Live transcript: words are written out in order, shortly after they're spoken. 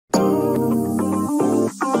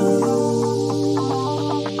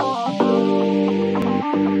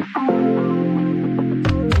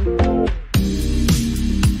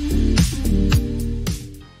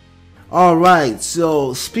All right,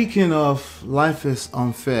 so speaking of life is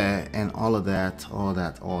unfair and all of that,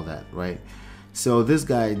 right? So this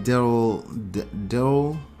guy Derral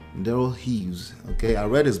Hughes, okay, I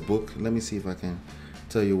read his book. Let me see if I can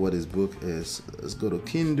tell you what his book is. Let's go to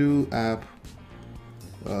Kindle app.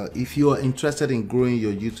 If you are interested in growing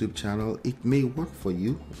your YouTube channel, it may work for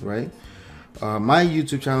you, right? My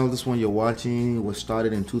YouTube channel, this one you're watching, was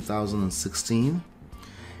started in 2016.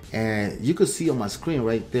 And you could see on my screen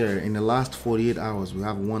right there, in the last 48 hours, we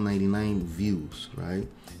have 199 views, right?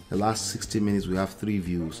 The last 60 minutes, we have 3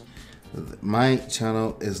 views. My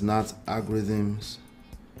channel is not algorithm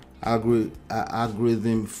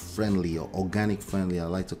friendly or organic friendly, I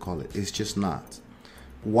like to call it. It's just not.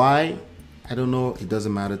 Why? I don't know. It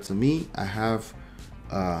doesn't matter to me. I have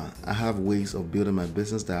ways of building my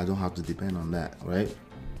business that I don't have to depend on that, right?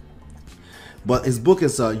 But his book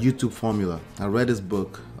is a YouTube formula. I read his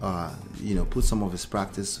book, put some of his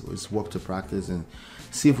work to practice and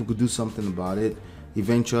see if we could do something about it.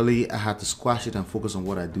 Eventually, I had to squash it and focus on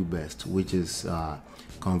what I do best, which is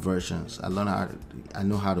conversions. I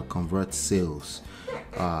know how to convert sales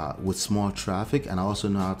with small traffic, and I also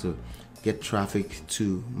know how to get traffic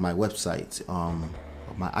to my website,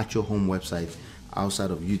 my actual home website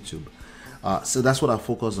outside of YouTube. So that's what I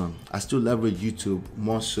focus on. I still leverage YouTube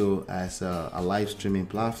more so as a live streaming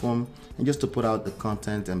platform, and just to put out the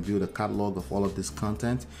content and build a catalog of all of this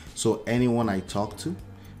content, so anyone I talk to,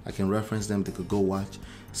 I can reference them, they could go watch.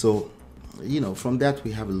 So from that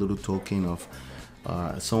we have a little token of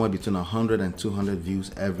somewhere between 100 and 200 views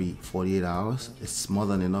every 48 hours. It's more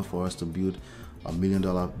than enough for us to build $1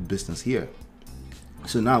 million business here.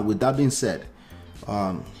 So now, with that being said,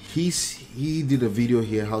 he did a video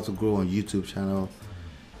here, how to grow on YouTube channel.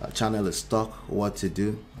 Channel is stuck, what to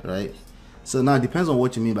do, right? So now it depends on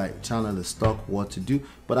what you mean by channel is stuck, what to do.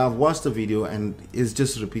 But I've watched the video and it's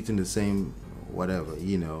just repeating the same whatever,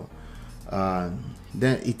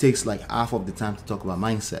 then it takes like half of the time to talk about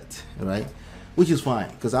mindset, right? Which is fine,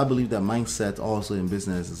 because I believe that mindset also in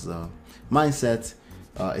business is mindset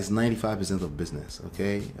is 95% of business.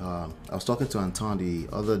 Okay, I was talking to Anton the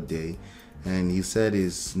other day, and he said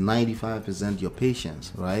it's 95% your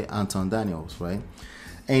patience, right? Anton Daniels, right?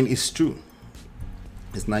 And it's true.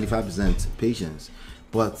 It's 95% patience,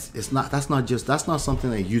 but it's not. That's not something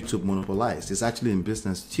that YouTube monopolized. It's actually in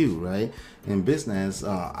business too, right? In business,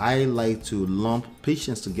 I like to lump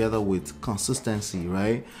patience together with consistency,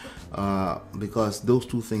 right? Because those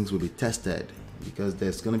two things will be tested, because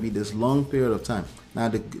there's going to be this long period of time. Now,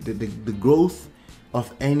 the growth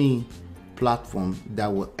of any platform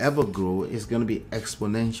that will ever grow is going to be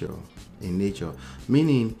exponential in nature,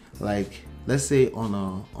 meaning, like, let's say on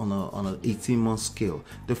an 18-month scale,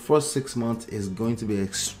 the first 6 months is going to be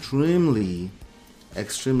extremely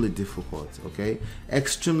difficult. Okay,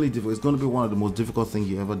 extremely difficult. It's going to be one of the most difficult things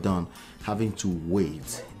you ever done, having to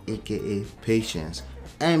wait, aka patience,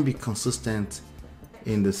 and be consistent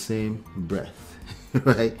in the same breath.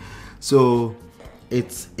 Right? So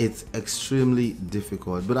it's extremely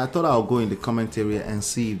difficult. But I thought I'll go in the comment area and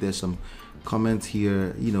see if there's some comment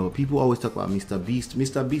here. People always talk about Mr. Beast.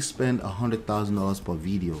 Mr. Beast spend $100,000 per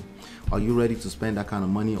video. Are you ready to spend that kind of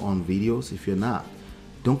money on videos? If you're not,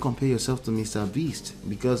 don't compare yourself to Mr. Beast,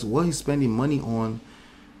 because what he's spending money on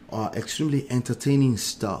are extremely entertaining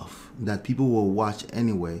stuff that people will watch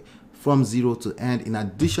anyway, from zero to end, in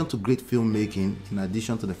addition to great filmmaking, in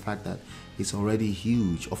addition to the fact that it's already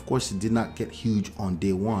huge. Of course, it did not get huge on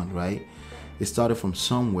day one, right? It started from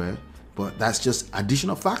somewhere, but that's just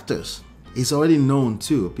additional factors. It's already known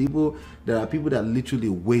too. There are people that literally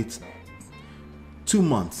wait 2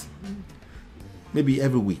 months, maybe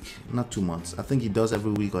every week, not 2 months. I think he does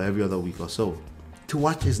every week or every other week or so, to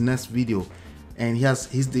watch his next video. And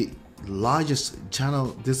he's the largest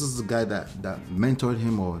channel. This is the guy that mentored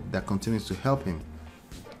him, or that continues to help him.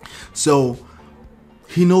 So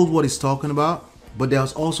he knows what he's talking about, but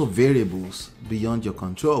there's also variables beyond your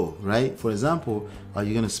control, right? For example, are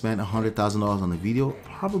you going to spend $100,000 on a video?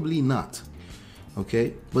 Probably not.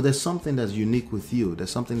 Okay, but there's something that's unique with you. There's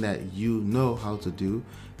something that you know how to do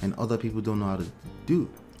and other people don't know how to do.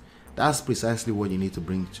 That's precisely what you need to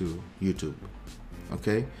bring to YouTube.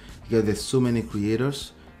 Okay, because there's so many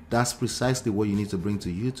creators. That's precisely what you need to bring to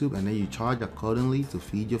YouTube, and then you charge accordingly to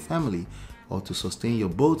feed your family, or to sustain your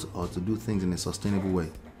boat, or to do things in a sustainable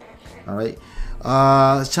way. All right,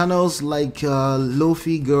 channels like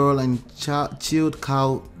Lofi Girl and Chilled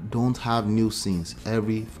Cow don't have new scenes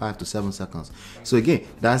every 5 to 7 seconds. So again,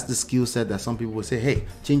 that's the skill set that some people will say, hey,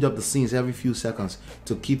 change up the scenes every few seconds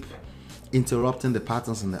to keep interrupting the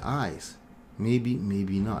patterns in the eyes. Maybe,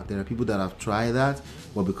 maybe not. There are people that have tried that,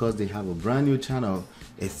 but because they have a brand new channel,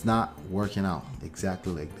 It's not working out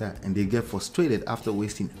exactly like that, and they get frustrated after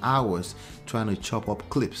wasting hours trying to chop up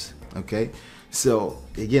clips. Okay, so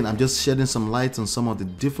again, I'm just shedding some light on some of the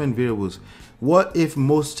different variables. What if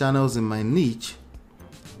most channels in my niche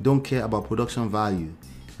don't care about production value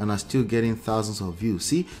and are still getting thousands of views?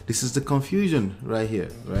 See, this is the confusion right here,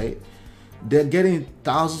 right? They're getting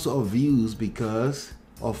thousands of views because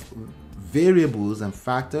of variables and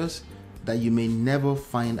factors that you may never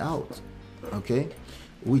find out. Okay,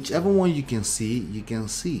 whichever one you can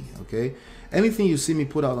see, okay? Anything you see me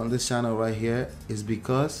put out on this channel right here is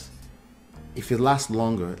because, if it lasts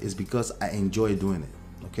longer, is because I enjoy doing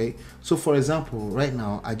it. Okay, so for example, right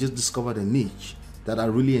now I just discovered a niche that I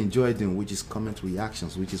really enjoy doing, which is comment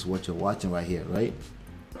reactions, which is what you're watching right here, right?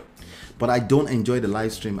 But I don't enjoy the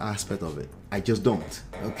live stream aspect of it. I just don't.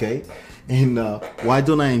 Okay, and why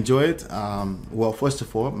don't I enjoy it? Well, first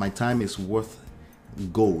of all, my time is worth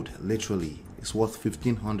gold. Literally, it's worth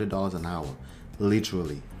 $1,500 an hour,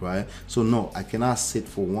 literally, right? So no, I cannot sit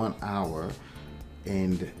for 1 hour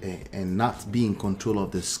and not be in control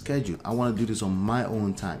of the schedule. I want to do this on my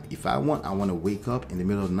own time. If I want to wake up in the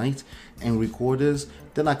middle of the night and record this,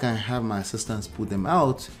 then I can have my assistants put them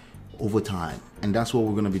out over time, and that's what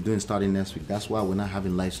we're going to be doing starting next week. That's why we're not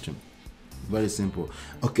having live stream. Very simple.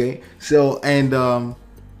 Okay, so and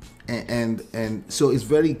so it's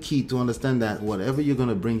very key to understand that whatever you're going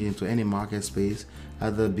to bring into any market space,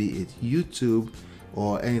 either be it YouTube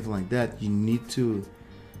or anything like that, you need to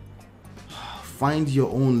find your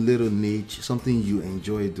own little niche, something you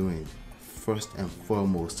enjoy doing first and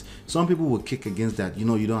foremost. Some people will kick against that. You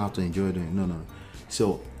don't have to enjoy doing it. No.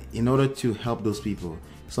 So in order to help those people,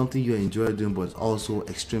 something you enjoy doing but also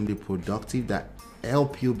extremely productive, that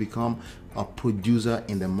help you become a producer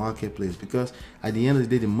in the marketplace, because at the end of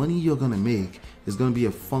the day, the money you're going to make is going to be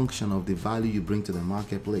a function of the value you bring to the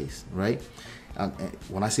marketplace, right? And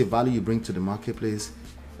when I say value you bring to the marketplace,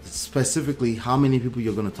 specifically how many people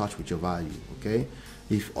you're going to touch with your value. Okay,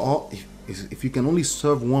 if you can only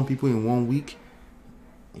serve 1 people in 1 week,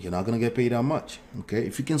 you're not going to get paid that much. Okay,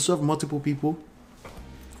 if you can serve multiple people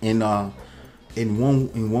in one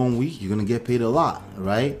week, you're going to get paid a lot,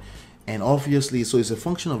 right? And obviously, so it's a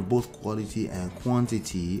function of both quality and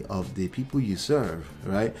quantity of the people you serve,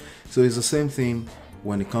 right? So it's the same thing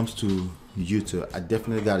when it comes to YouTube. I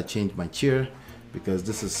definitely got to change my chair because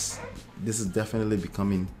this is definitely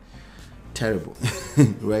becoming terrible,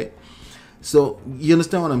 right? So you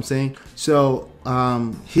understand what I'm saying? So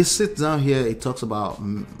he sits down here, he talks about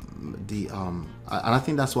the and I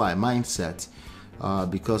think that's why mindset,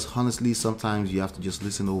 because honestly sometimes you have to just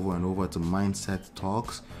listen over and over to mindset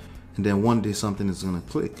talks, and then one day something is going to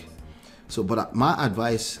click. So but my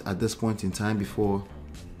advice at this point in time, before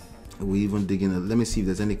we even dig in, let me see if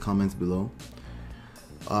there's any comments below.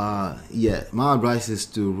 Yeah, my advice is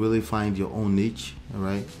to really find your own niche, all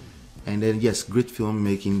right? And then yes, great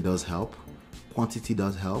filmmaking does help, quantity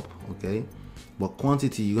does help, okay? But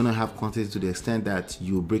quantity, you're gonna have quantity to the extent that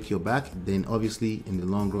you break your back, then obviously in the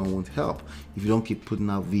long run won't help if you don't keep putting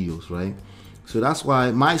out videos, right? So that's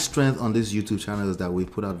why my strength on this YouTube channel is that we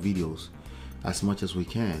put out videos as much as we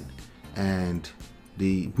can, and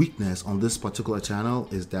the weakness on this particular channel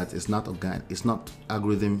is that it's not organic, it's not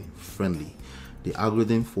algorithm friendly. The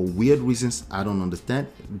algorithm, for weird reasons I don't understand,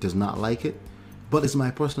 does not like it, but it's my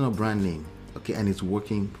personal brand name, okay, and it's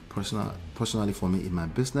working personally for me in my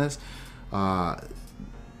business,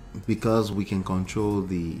 because we can control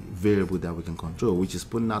the variable that we can control, which is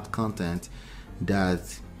putting out content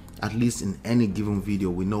that at least in any given video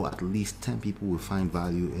we know at least 10 people will find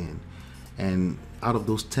value in, and out of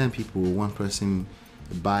those 10 people, 1 person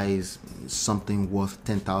buys something worth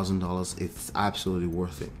 $10,000, it's absolutely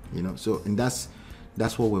worth it, you know. So and that's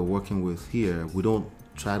what we're working with here. We don't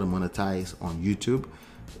try to monetize on YouTube.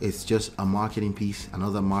 It's just a marketing piece,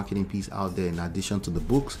 another marketing piece out there, in addition to the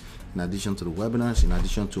books, in addition to the webinars, in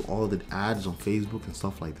addition to all the ads on Facebook and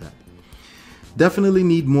stuff like that. Definitely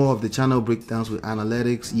need more of the channel breakdowns with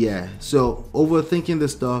analytics. Yeah, so overthinking the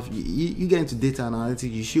stuff, you get into data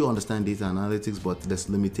analytics, you should understand data analytics, but there's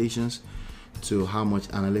limitations to how much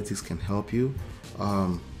analytics can help you.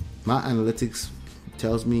 My analytics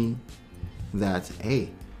tells me that,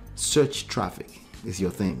 hey, search traffic is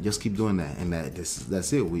your thing, just keep doing that, and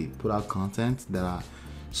that's it. We put out content that are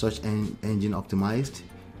search engine optimized,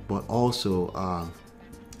 but also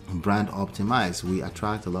brand optimized. We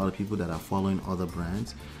attract a lot of people that are following other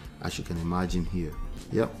brands, as you can imagine here.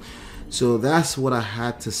 Yep, so that's what I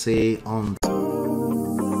had to say on